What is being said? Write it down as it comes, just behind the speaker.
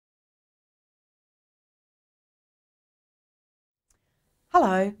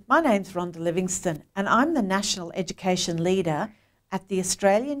Hello, my name's Rhonda Livingston and I'm the National Education Leader at the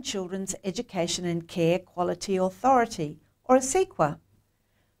Australian Children's Education and Care Quality Authority, or ACECQA.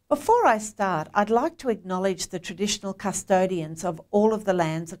 Before I start, I'd like to acknowledge the traditional custodians of all of the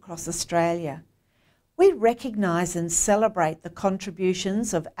lands across Australia. We recognise and celebrate the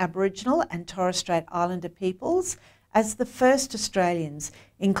contributions of Aboriginal and Torres Strait Islander peoples as the first Australians,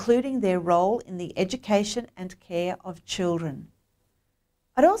 including their role in the education and care of children.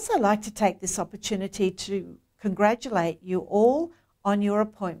 I'd also like to take this opportunity to congratulate you all on your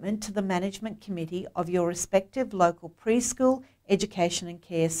appointment to the Management Committee of your respective local preschool education and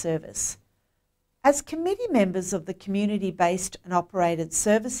care service. As committee members of the community-based and operated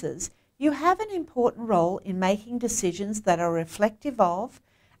services, you have an important role in making decisions that are reflective of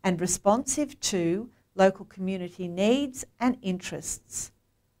and responsive to local community needs and interests.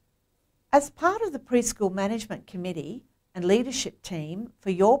 As part of the Preschool Management Committee and leadership team for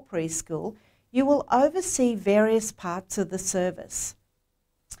your preschool, you will oversee various parts of the service.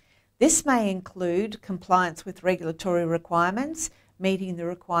 This may include compliance with regulatory requirements, meeting the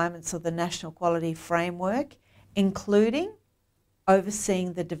requirements of the National Quality Framework, including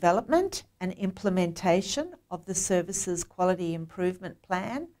overseeing the development and implementation of the Services Quality Improvement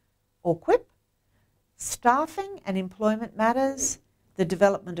Plan, or QIP, staffing and employment matters, the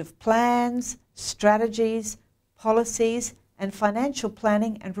development of plans, strategies, policies and financial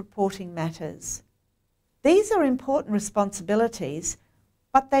planning and reporting matters. These are important responsibilities,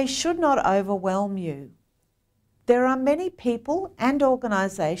 but they should not overwhelm you. There are many people and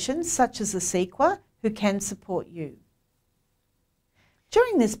organisations such as ACECQA who can support you.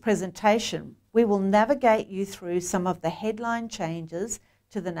 During this presentation, we will navigate you through some of the headline changes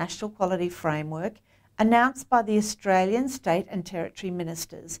to the National Quality Framework announced by the Australian State and Territory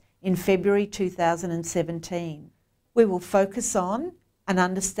Ministers in February 2017. We will focus on an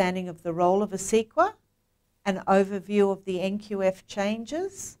understanding of the role of ACECQA, an overview of the NQF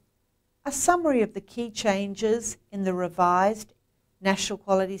changes, a summary of the key changes in the revised National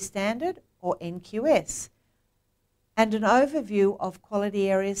Quality Standard, or NQS, and an overview of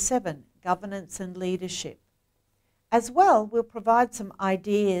Quality Area 7, Governance and Leadership. As well, we'll provide some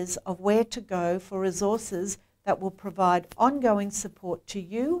ideas of where to go for resources that will provide ongoing support to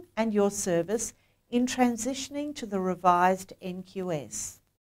you and your service in transitioning to the revised NQS.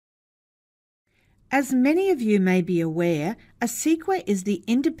 As many of you may be aware, ACECQA is the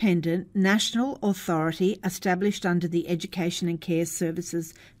independent national authority established under the Education and Care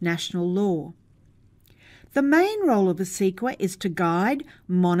Services National Law. The main role of ACECQA is to guide,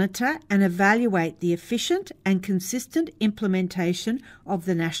 monitor and evaluate the efficient and consistent implementation of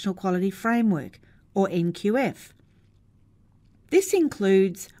the National Quality Framework, or NQF. This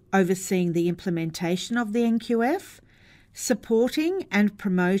includes overseeing the implementation of the NQF, supporting and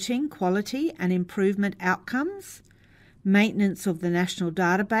promoting quality and improvement outcomes, maintenance of the National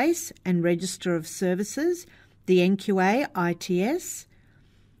Database and Register of Services, the NQA ITS,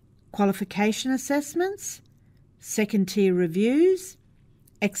 qualification assessments, second-tier reviews,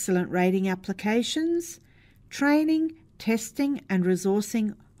 excellent rating applications, training, testing and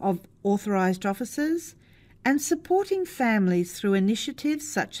resourcing of authorised officers, and supporting families through initiatives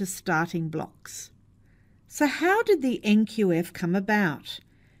such as starting blocks. So how did the NQF come about?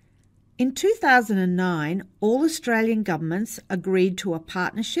 In 2009, all Australian governments agreed to a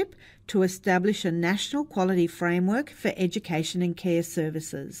partnership to establish a national quality framework for education and care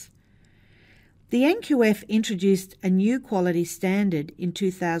services. The NQF introduced a new quality standard in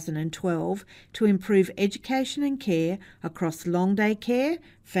 2012 to improve education and care across long day care,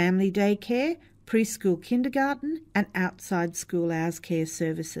 family day care, preschool kindergarten and outside school hours care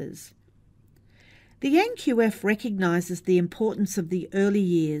services. The NQF recognises the importance of the early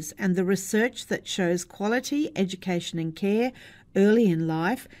years and the research that shows quality education and care early in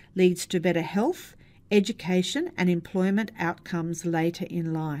life leads to better health, education and employment outcomes later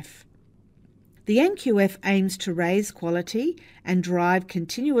in life. The NQF aims to raise quality and drive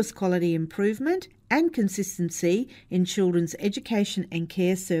continuous quality improvement and consistency in children's education and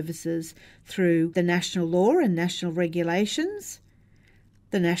care services through the national law and national regulations,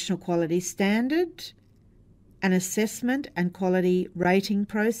 the National Quality Standard, an assessment and quality rating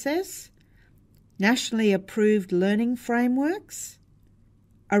process, nationally approved learning frameworks,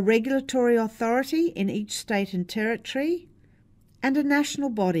 a regulatory authority in each state and territory, and a national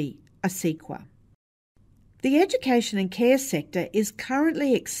body, ACECQA. The education and care sector is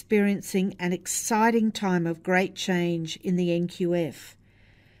currently experiencing an exciting time of great change in the NQF.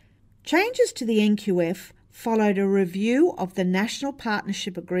 Changes to the NQF followed a review of the National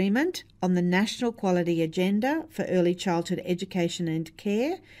Partnership Agreement on the National Quality Agenda for Early Childhood Education and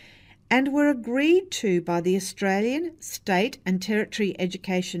Care, and were agreed to by the Australian, State and Territory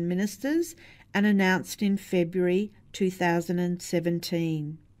Education Ministers and announced in February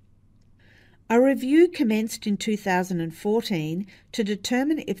 2017. A review commenced in 2014 to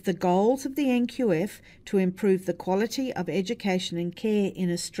determine if the goals of the NQF to improve the quality of education and care in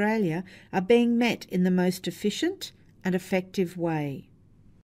Australia are being met in the most efficient and effective way.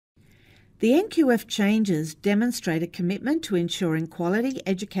 The NQF changes demonstrate a commitment to ensuring quality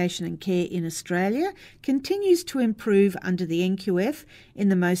education and care in Australia continues to improve under the NQF in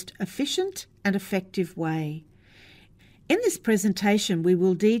the most efficient and effective way. In this presentation, we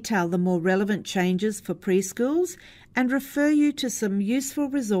will detail the more relevant changes for preschools and refer you to some useful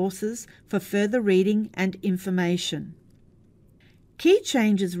resources for further reading and information. Key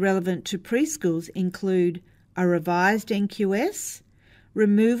changes relevant to preschools include a revised NQS,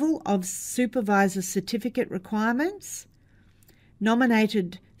 removal of supervisor certificate requirements,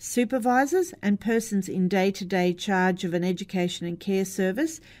 nominated supervisors and persons in day-to-day charge of an education and care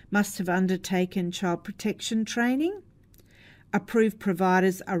service must have undertaken child protection training. Approved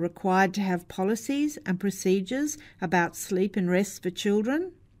providers are required to have policies and procedures about sleep and rest for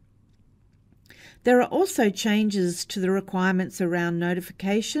children. There are also changes to the requirements around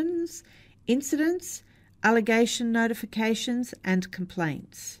notifications, incidents, allegation notifications and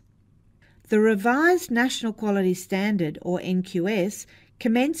complaints. The revised National Quality Standard, or NQS,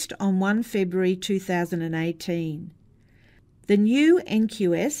 commenced on 1 February 2018. The new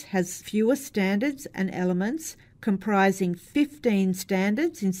NQS has fewer standards and elements, comprising 15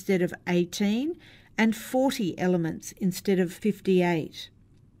 standards instead of 18 and 40 elements instead of 58.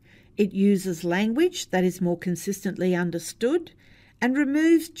 It uses language that is more consistently understood and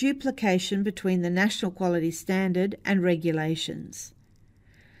removes duplication between the National Quality Standard and regulations.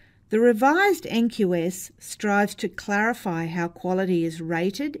 The revised NQS strives to clarify how quality is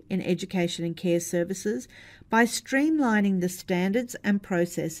rated in education and care services by streamlining the standards and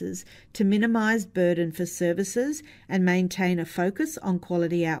processes to minimise burden for services and maintain a focus on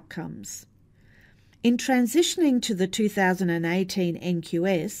quality outcomes. In transitioning to the 2018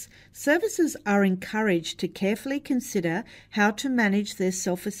 NQS, services are encouraged to carefully consider how to manage their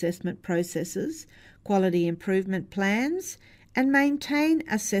self-assessment processes, quality improvement plans, and maintain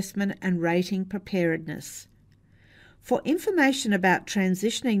assessment and rating preparedness. For information about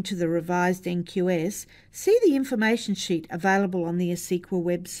transitioning to the revised NQS, see the information sheet available on the ACECQA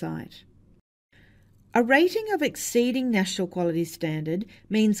website. A rating of exceeding National Quality Standard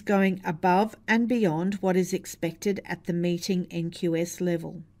means going above and beyond what is expected at the meeting NQS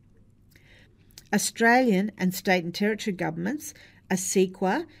level. Australian and state and territory governments,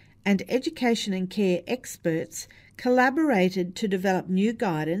 ACECQA, and education and care experts collaborated to develop new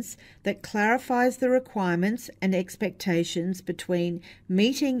guidance that clarifies the requirements and expectations between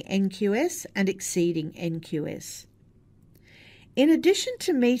meeting NQS and exceeding NQS. In addition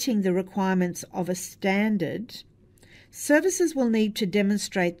to meeting the requirements of a standard, services will need to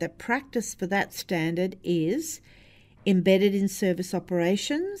demonstrate that practice for that standard is embedded in service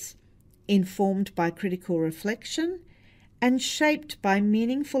operations, informed by critical reflection, and shaped by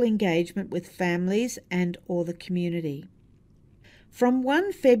meaningful engagement with families and/or the community. From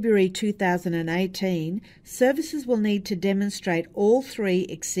 1 February 2018, services will need to demonstrate all three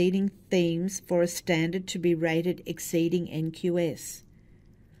exceeding themes for a standard to be rated exceeding NQS.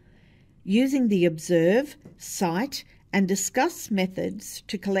 Using the observe, cite, and discuss methods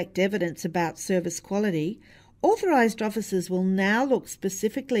to collect evidence about service quality, authorised officers will now look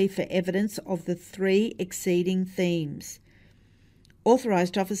specifically for evidence of the three exceeding themes.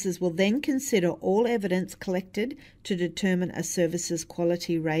 Authorised officers will then consider all evidence collected to determine a service's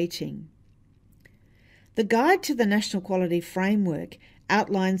quality rating. The Guide to the National Quality Framework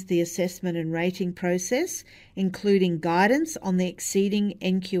outlines the assessment and rating process, including guidance on the exceeding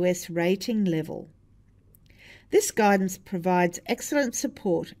NQS rating level. This guidance provides excellent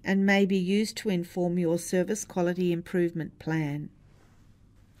support and may be used to inform your service quality improvement plan.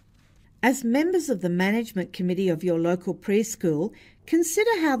 As members of the Management Committee of your local preschool, consider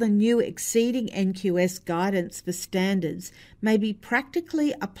how the new exceeding NQS guidance for standards may be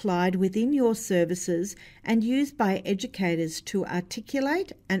practically applied within your services and used by educators to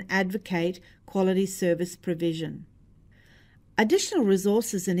articulate and advocate quality service provision. Additional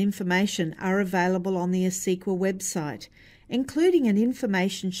resources and information are available on the ACECQA website, including an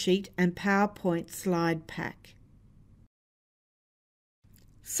information sheet and PowerPoint slide pack.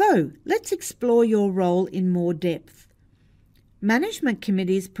 So, let's explore your role in more depth. Management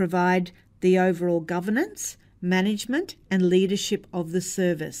committees provide the overall governance, management and leadership of the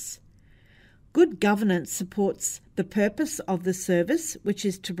service. Good governance supports the purpose of the service, which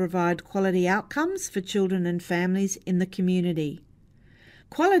is to provide quality outcomes for children and families in the community.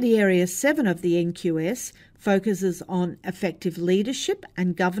 Quality Area 7 of the NQS focuses on effective leadership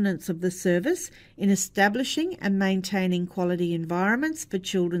and governance of the service in establishing and maintaining quality environments for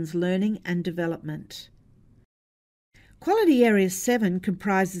children's learning and development. Quality Area 7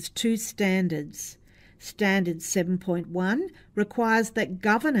 comprises two standards. Standard 7.1 requires that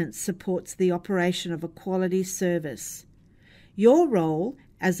governance supports the operation of a quality service. Your role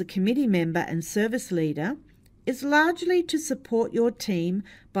as a committee member and service leader is largely to support your team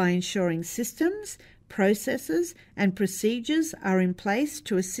by ensuring systems, processes and procedures are in place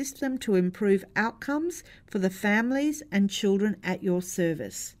to assist them to improve outcomes for the families and children at your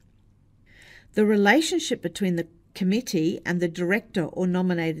service. The relationship between the committee and the director or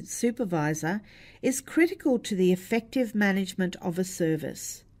nominated supervisor is critical to the effective management of a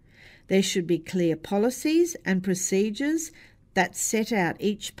service. There should be clear policies and procedures that set out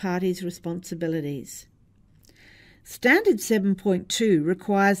each party's responsibilities. Standard 7.2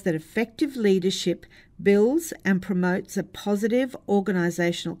 requires that effective leadership builds and promotes a positive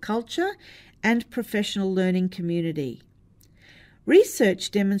organisational culture and professional learning community.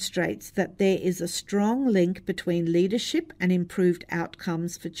 Research demonstrates that there is a strong link between leadership and improved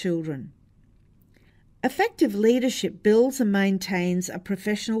outcomes for children. Effective leadership builds and maintains a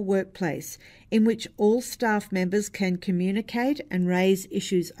professional workplace in which all staff members can communicate and raise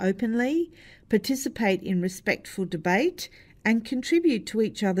issues openly, participate in respectful debate, and contribute to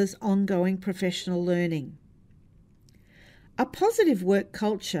each other's ongoing professional learning. A positive work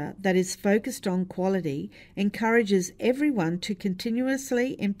culture that is focused on quality encourages everyone to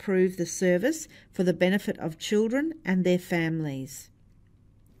continuously improve the service for the benefit of children and their families.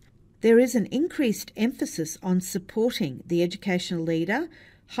 There is an increased emphasis on supporting the educational leader,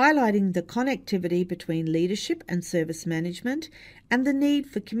 highlighting the connectivity between leadership and service management and the need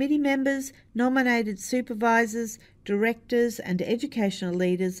for committee members, nominated supervisors, directors and educational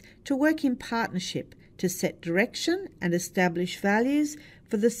leaders to work in partnership to set direction and establish values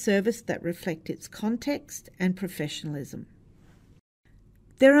for the service that reflect its context and professionalism.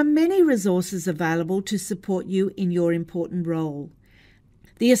 There are many resources available to support you in your important role.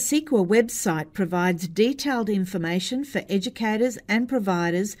 The ACECQA website provides detailed information for educators and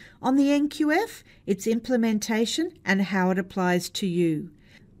providers on the NQF, its implementation and how it applies to you.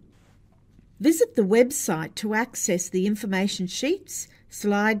 Visit the website to access the information sheets,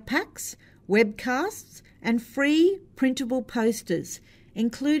 slide packs, webcasts and free printable posters,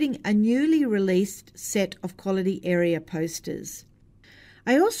 including a newly released set of quality area posters.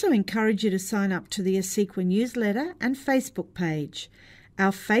 I also encourage you to sign up to the ACECQA newsletter and Facebook page.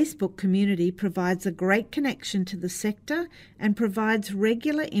 Our Facebook community provides a great connection to the sector and provides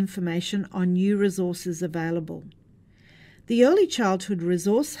regular information on new resources available. The Early Childhood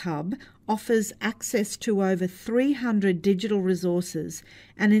Resource Hub offers access to over 300 digital resources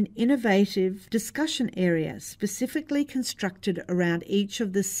and an innovative discussion area specifically constructed around each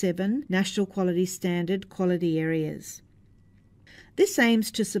of the 7 National Quality Standard quality areas. This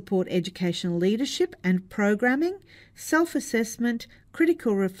aims to support educational leadership and programming, self-assessment,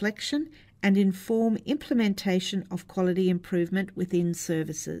 critical reflection, and inform implementation of quality improvement within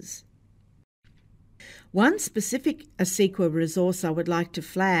services. One specific ACECQA resource I would like to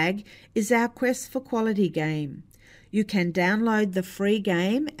flag is our Quest for Quality game. You can download the free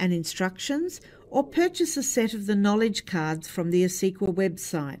game and instructions or purchase a set of the knowledge cards from the ACECQA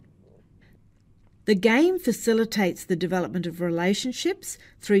website. The game facilitates the development of relationships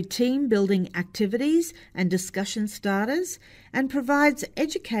through team-building activities and discussion starters and provides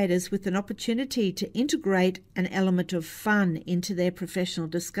educators with an opportunity to integrate an element of fun into their professional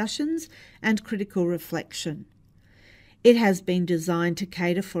discussions and critical reflection. It has been designed to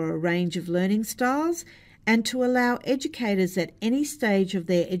cater for a range of learning styles and to allow educators at any stage of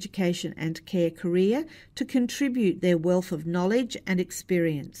their education and care career to contribute their wealth of knowledge and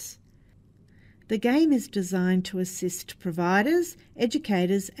experience. The game is designed to assist providers,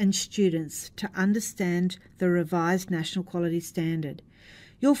 educators and students to understand the revised National Quality Standard.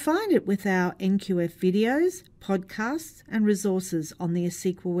 You'll find it with our NQF videos, podcasts and resources on the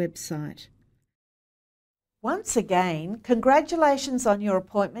ACECQA website. Once again, congratulations on your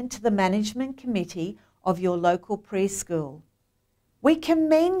appointment to the Management Committee of your local preschool. We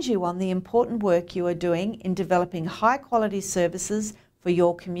commend you on the important work you are doing in developing high-quality services for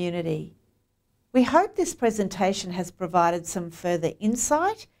your community. We hope this presentation has provided some further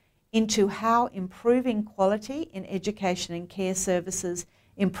insight into how improving quality in education and care services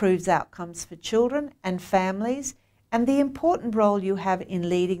improves outcomes for children and families, and the important role you have in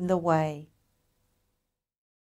leading the way.